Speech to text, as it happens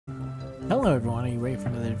Hello everyone, are you ready for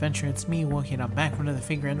another adventure? It's me, Wookie, and I'm back for another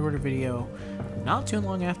Figure and Order video. Not too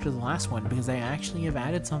long after the last one, because I actually have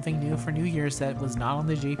added something new for New Year's that was not on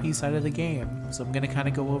the JP side of the game. So I'm going to kind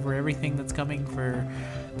of go over everything that's coming for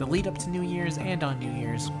the lead up to New Year's and on New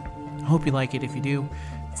Year's. I hope you like it. If you do,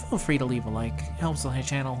 feel free to leave a like. It helps the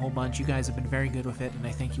channel a whole bunch. You guys have been very good with it, and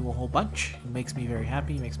I thank you a whole bunch. It makes me very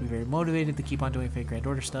happy, it makes me very motivated to keep on doing Figure and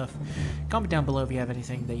Order stuff. Comment down below if you have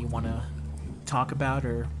anything that you want to talk about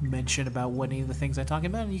or mention about any of the things I talk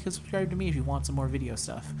about, and you can subscribe to me if you want some more video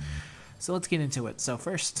stuff. So let's get into it. So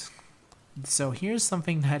here's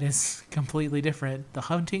something that is completely different: the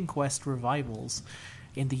Hunting Quest revivals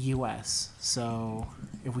in the US. So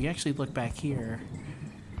if we actually look back here,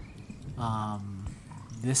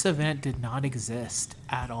 this event did not exist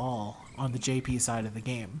at all on the JP side of the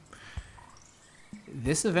game.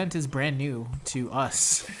 This event is brand new to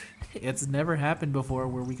us. It's never happened before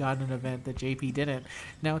where we got an event that JP didn't.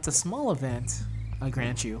 Now, it's a small event, I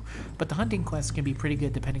grant you, but the hunting quest can be pretty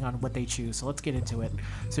good depending on what they choose, so let's get into it.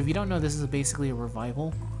 So if you don't know, this is basically a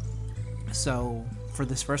revival. So for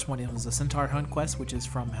this first one, it was a Centaur Hunt quest, which is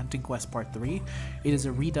from Hunting Quest Part 3. It is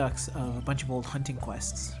a redux of a bunch of old hunting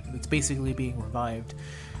quests. It's basically being revived.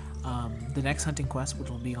 The next hunting quest, which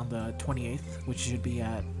will be on the 28th, which should be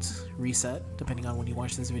at reset, depending on when you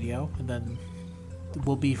watch this video, and then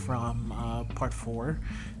will be from part 4.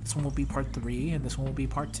 This one will be part 3, and this one will be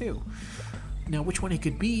part 2. Now, which one it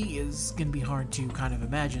could be is going to be hard to kind of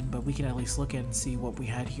imagine, but we can at least look and see what we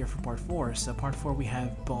had here for part 4. So part 4, we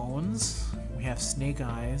have bones, we have snake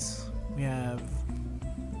eyes, we have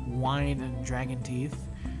wine and dragon teeth,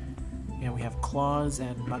 and we have claws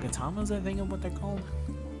and magatamas, I think is what they're called.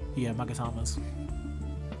 Yeah, magatamas.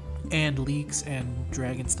 And leeks and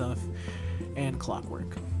dragon stuff and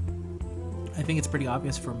clockwork. I think it's pretty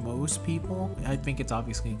obvious for most people. I think it's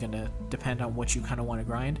obviously going to depend on what you kind of want to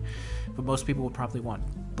grind, but most people would probably want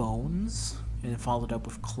bones, and then followed up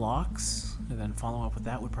with clocks, and then following up with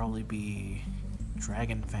that would probably be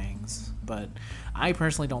dragon fangs. But I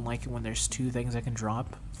personally don't like it when there's 2 things I can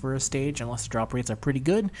drop for a stage, unless the drop rates are pretty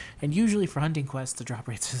good, and usually for hunting quests the drop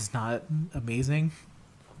rates is not amazing.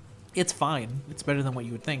 It's fine, it's better than what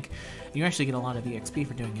you would think. You actually get a lot of EXP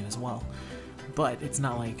for doing it as well. But it's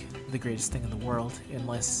not like the greatest thing in the world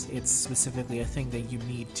unless it's specifically a thing that you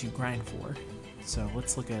need to grind for. So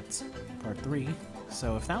let's look at part 3.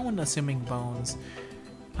 So if that one, assuming bones,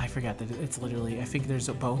 I forgot that it's literally, I think there's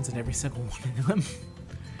bones in every single one of them.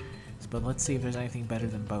 But let's see if there's anything better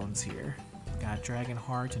than bones here. Got dragon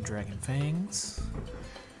heart and dragon fangs,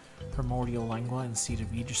 primordial lingua and seed of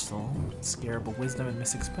Aegisil, scarab of wisdom and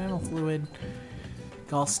mystic spinal fluid,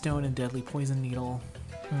 gallstone and deadly poison needle.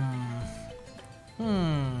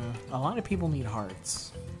 A lot of people need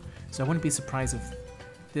hearts, so I wouldn't be surprised if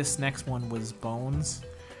this next one was bones,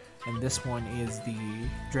 and this one is the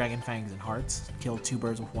dragon fangs and hearts. Kill 2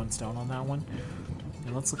 birds with 1 stone on that one.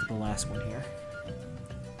 And let's look at the last one here.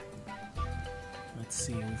 Let's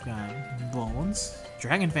see, we've got bones,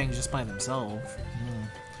 dragon fangs just by themselves,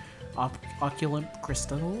 oculent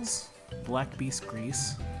crystals, black beast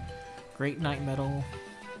grease, great night metal.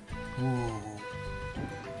 Ooh.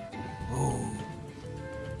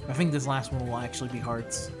 I think this last one will actually be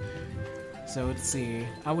hearts. So let's see.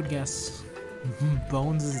 I would guess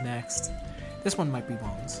bones is next. This one might be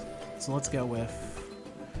bones. So let's go with...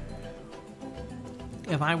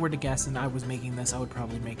 If I were to guess and I was making this, I would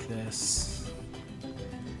probably make this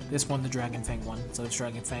one the Dragon Fang one. So it's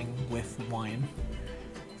Dragon Fang with wine,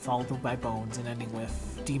 followed by bones, and ending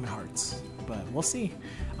with demon hearts. But we'll see.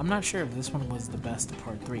 I'm not sure if this one was the best of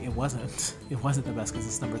part 3. It wasn't. It wasn't the best because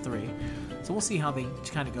it's number 3. So we'll see how they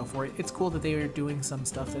kind of go for it. It's cool that they are doing some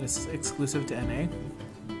stuff that is exclusive to NA.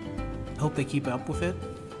 Hope they keep up with it.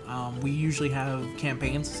 We usually have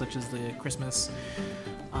campaigns such as the Christmas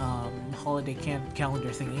holiday calendar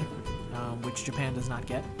thingy, which Japan does not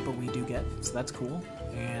get, but we do get. So that's cool.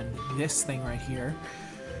 And this thing right here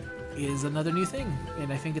is another new thing,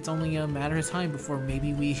 and I think it's only a matter of time before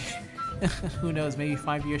maybe we who knows, maybe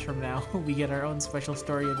 5 years from now we get our own special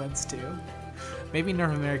story events too. Maybe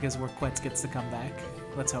North America is where Quetz gets to come back.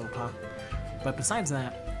 Let's hope, huh? But besides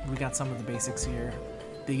that, we got some of the basics here.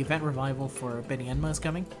 The event revival for Benny Enma is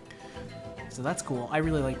coming, so that's cool. I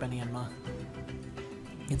really like Benny Enma.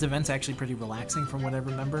 Its event's actually pretty relaxing from what I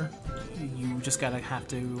remember. You just have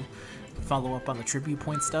to follow up on the tribute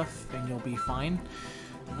point stuff and you'll be fine.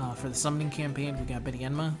 For the summoning campaign, we got Betty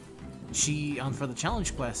Enma. She, for the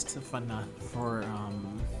challenge quest, for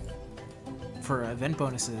for event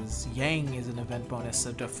bonuses, Yang is an event bonus.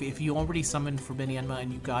 So if you already summoned Forbidden Enma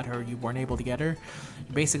and you got her, you weren't able to get her,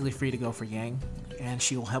 you're basically free to go for Yang, and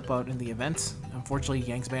she will help out in the event. Unfortunately,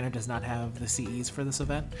 Yang's banner does not have the CEs for this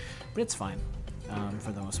event, but it's fine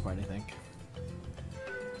for the most part, I think.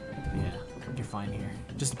 Yeah, you're fine here.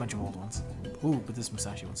 Just a bunch of old ones. Ooh, but this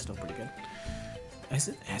Musashi one's still pretty good. Is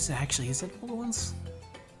it old ones?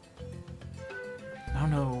 I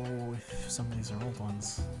don't know if some of these are old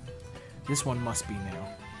ones. This one must be new.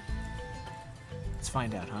 Let's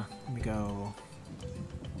find out, huh? Let me go...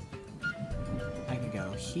 I can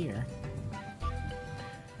go here.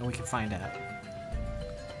 And we can find out.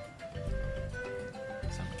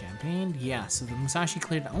 Some campaign. Yeah, so the Musashi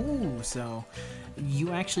cleared... Oh, so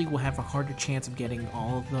you actually will have a harder chance of getting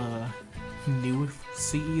all of the new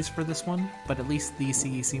CEs for this one, but at least these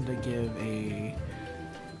CEs seem to give a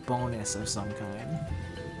bonus of some kind,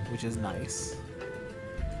 which is nice.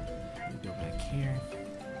 Let me go back here.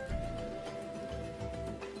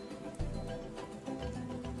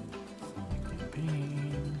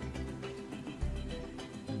 Campaign.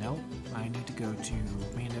 Nope, I need to go to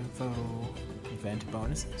main info, event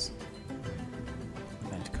bonuses,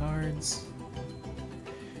 event cards.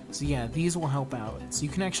 So yeah, these will help out. So you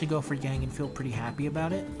can actually go for Yang and feel pretty happy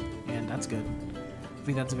about it, and that's good. I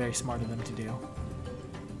think that's very smart of them to do.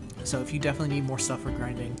 So if you definitely need more stuff for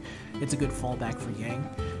grinding, it's a good fallback for Yang.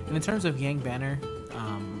 And in terms of Yang banner,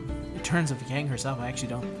 in terms of Yang herself, I actually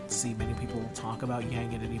don't see many people talk about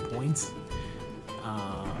Yang at any point.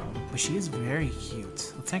 But she is very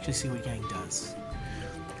cute. Let's actually see what Yang does.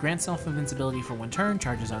 Grant self-invincibility for 1 turn,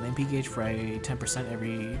 charges on MP gauge for a 10%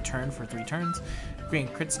 every turn for 3 turns.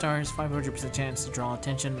 Grant crit stars, 500% chance to draw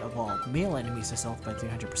attention of all male enemies to self by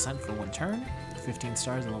 300% for 1 turn. 15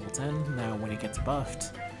 stars at level 10. Now when it gets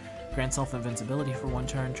buffed, grant self-invincibility for 1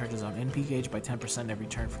 turn, charges on NP gauge by 10% every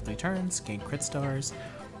turn for 3 turns, gain crit stars,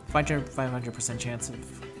 500% chance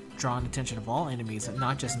of drawing attention of all enemies,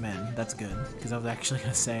 not just men. That's good, because I was actually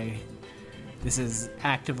going to say this is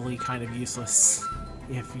actively kind of useless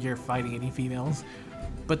if you're fighting any females.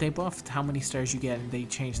 But they buffed how many stars you get, and they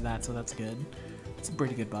changed that, so that's good. It's a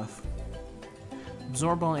pretty good buff.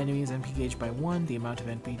 Absorb all enemies NP gauge by 1, the amount of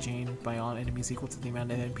NP gained by all enemies equal to the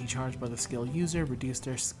amount of NP charged by the skill user, reduce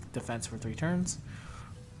their defense for 3 turns.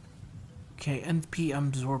 Okay, NP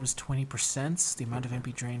absorb is 20%, the amount of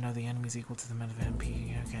NP drained by the enemies equal to the amount of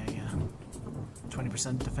NP, okay, yeah.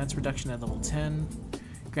 20% defense reduction at level 10.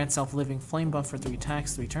 Grant self-living flame buff for 3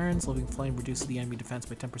 attacks, 3 turns. Living flame reduces the enemy defense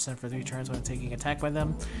by 10% for 3 turns when taking attack by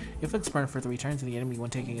them. If it's burned for 3 turns, the enemy when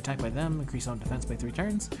taking attack by them, increase on defense by 3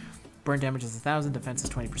 turns. Burn damage is 1,000, defense is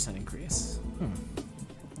 20% increase.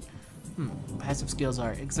 Passive skills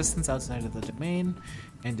are Existence Outside of the Domain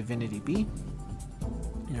and Divinity B.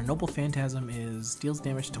 And our Noble Phantasm is deals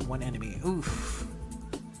damage to 1 enemy. Oof.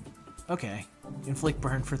 Okay. Inflict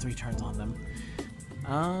burn for 3 turns on them.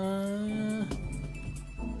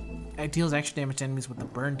 It deals extra damage to enemies with the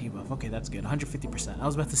burn debuff. Okay, that's good. 150%. I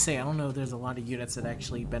was about to say, I don't know if there's a lot of units that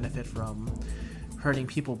actually benefit from hurting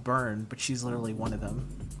people burn, but she's literally one of them.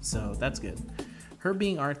 So that's good. Her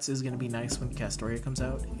being arts is going to be nice when Castoria comes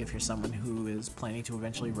out, if you're someone who is planning to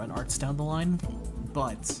eventually run arts down the line.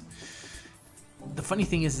 But the funny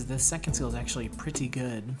thing is the second skill is actually pretty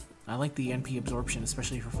good. I like the NP absorption,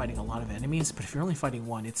 especially if you're fighting a lot of enemies, but if you're only fighting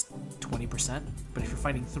 1, it's 20%. But if you're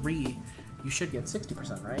fighting 3, you should get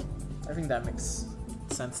 60%, right? I think that makes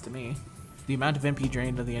sense to me. The amount of NP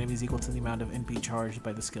drained of the enemy is equal to the amount of NP charged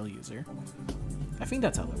by the skill user. I think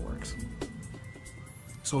that's how that works.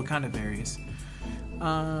 So it kind of varies.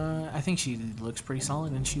 I think she looks pretty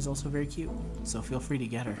solid, and she's also very cute. So feel free to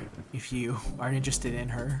get her if you are interested in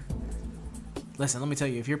her. Listen, let me tell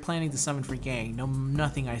you, if you're planning to summon for Gang,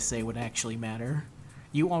 nothing I say would actually matter.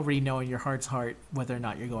 You already know in your heart's heart whether or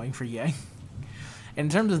not you're going for Yang. In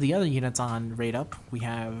terms of the other units on Raid Up, we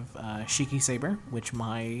have Shiki Saber, which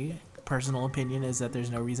my personal opinion is that there's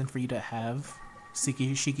no reason for you to have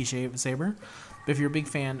Shiki Saber. But if you're a big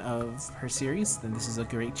fan of her series, then this is a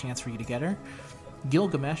great chance for you to get her.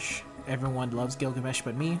 Gilgamesh, everyone loves Gilgamesh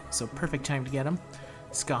but me, so perfect time to get him.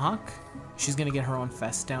 Skahawk, she's going to get her own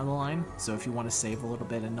fest down the line, so if you want to save a little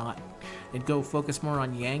bit and go focus more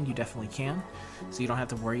on Yang, you definitely can. So you don't have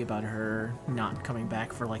to worry about her not coming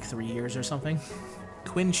back for like 3 years or something.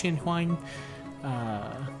 Quinn Shinhuan,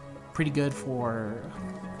 pretty good for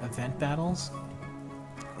event battles.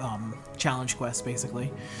 Challenge quests,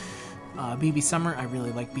 basically. BB Summer, I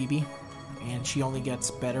really like BB, and she only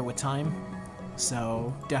gets better with time.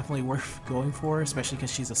 So definitely worth going for, especially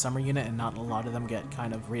because she's a summer unit and not a lot of them get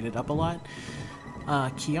kind of rated up a lot.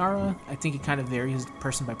 Kiara, I think it kind of varies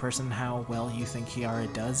person by person how well you think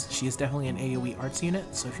Kiara does. She is definitely an AoE arts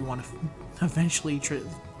unit, so if you want to eventually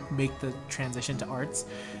make the transition to arts,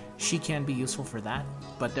 she can be useful for that.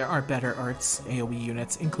 But there are better arts AoE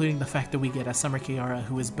units, including the fact that we get a Summer Kiara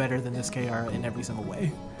who is better than this Kiara in every single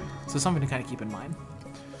way. So something to kind of keep in mind.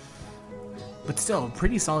 But still, a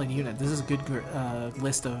pretty solid unit. This is a good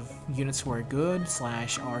list of units who are good /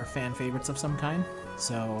 are fan favorites of some kind.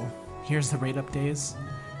 So here's the rate up days.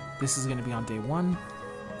 This is going to be on day 1,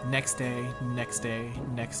 next day, next day,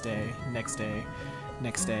 next day, next day,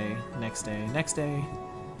 next day, next day, next day,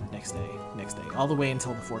 next day, next day, all the way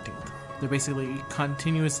until the 14th. They're basically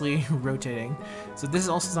continuously rotating. So this is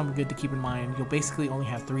also something good to keep in mind. You'll basically only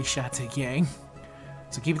have 3 shots at Yang.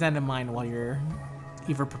 So keep that in mind while you're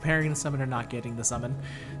either preparing to summon or not getting the summon.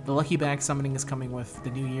 The Lucky Bag summoning is coming with the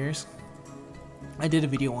New Year's. I did a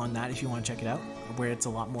video on that if you want to check it out, where it's a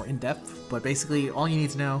lot more in-depth, but basically all you need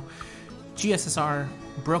to know, GSSR,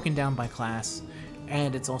 broken down by class,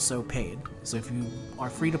 and it's also paid. So if you are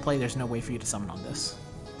free to play, there's no way for you to summon on this.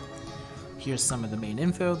 Here's some of the main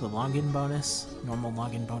info. The login bonus. Normal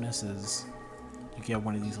login bonus is you get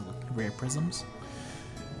one of these little rare prisms,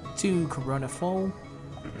 2 Corona Full,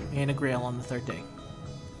 and a Grail on the 3rd day.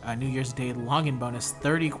 New Year's Day login bonus,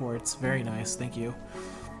 30 quartz. Very nice, thank you.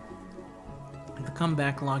 The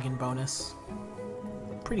comeback login bonus,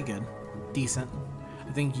 pretty good, decent.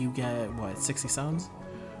 I think you get, what, 60 stones?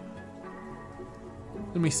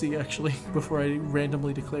 Let me see, actually, before I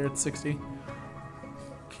randomly declare it's 60.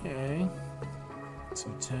 Okay. So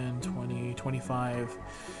 10, 20, 25.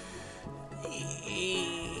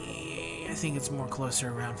 I think it's more closer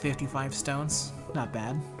around 55 stones. Not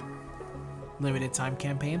bad. Limited time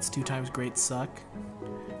campaigns, 2 times Great Suck.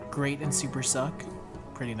 Great and Super Suck.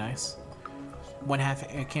 Pretty nice.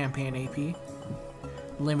 1/2 a campaign AP.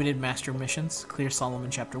 Limited master missions. Clear Solomon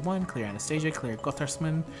Chapter 1, clear Anastasia, clear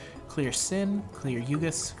Gotharsman, clear Sin, clear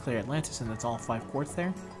Yugus, clear Atlantis, and that's all 5 quartz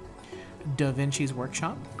there. Da Vinci's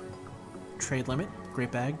Workshop. Trade limit.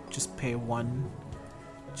 Great bag. Just pay 1.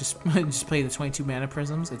 Just play the 22 mana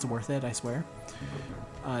prisms. It's worth it, I swear.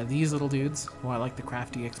 These little dudes. Oh, I like the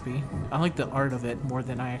crafty XP. I like the art of it more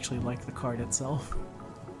than I actually like the card itself.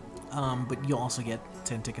 But you'll also get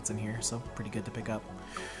 10 tickets in here, so pretty good to pick up.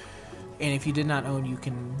 And if you did not own, you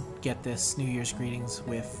can get this New Year's Greetings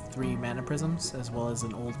with 3 mana prisms, as well as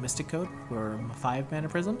an old Mystic Code, or 5 mana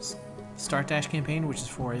prisms. Start Dash campaign, which is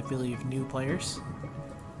for, I believe, new players.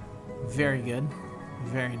 Very good.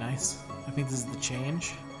 Very nice. I think this is the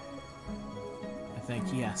change. I think,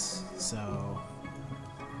 yes. So,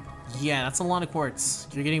 yeah, that's a lot of quartz.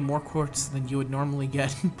 You're getting more quartz than you would normally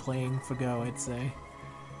get playing FGO, I'd say.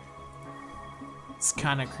 It's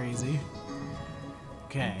kind of crazy.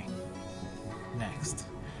 Okay. Next.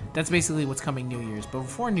 That's basically what's coming New Year's. But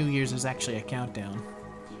before New Year's, there's actually a countdown.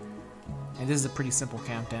 And this is a pretty simple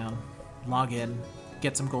countdown. Log in,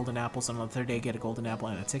 get some golden apples, and on the 3rd day, get a golden apple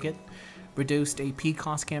and a ticket. Reduced AP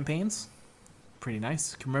cost campaigns. Pretty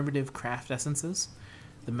nice. Commemorative craft essences.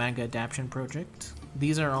 The manga adaptation project.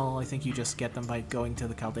 These are all, I think you just get them by going to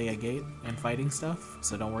the Chaldea Gate and fighting stuff,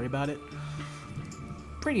 so don't worry about it.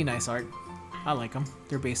 Pretty nice art. I like them.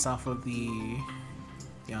 They're based off of the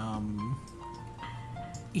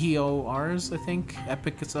EORs, I think,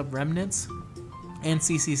 Epics of Remnants, and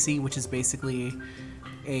CCC, which is basically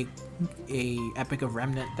a Epic of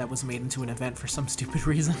Remnant that was made into an event for some stupid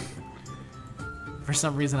reason. For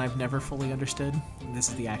some reason I've never fully understood. This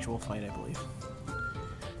is the actual fight, I believe.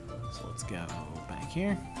 So let's go back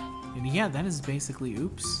here. And yeah, that is basically,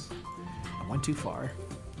 oops, I went too far.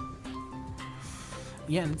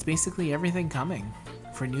 Yeah, and it's basically everything coming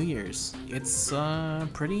for New Year's. It's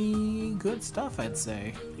pretty good stuff, I'd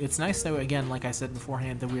say. It's nice though, again, like I said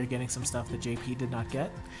beforehand, that we are getting some stuff that JP did not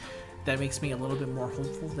get. That makes me a little bit more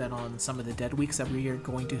hopeful that on some of the dead weeks that we are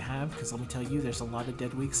going to have, because let me tell you, there's a lot of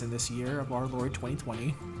dead weeks in this year of our Lord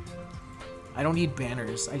 2020. I don't need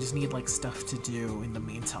banners, I just need like stuff to do in the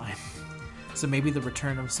meantime. So maybe the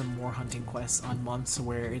return of some more hunting quests on months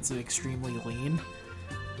where it's extremely lean.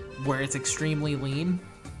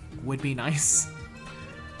 Would be nice.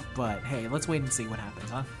 But hey, let's wait and see what happens,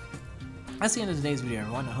 huh? That's the end of today's video,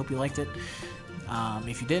 everyone. I hope you liked it.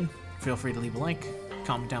 If you did, feel free to leave a like,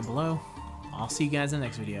 comment down below. I'll see you guys in the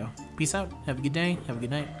next video. Peace out, have a good day, have a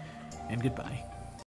good night, and goodbye.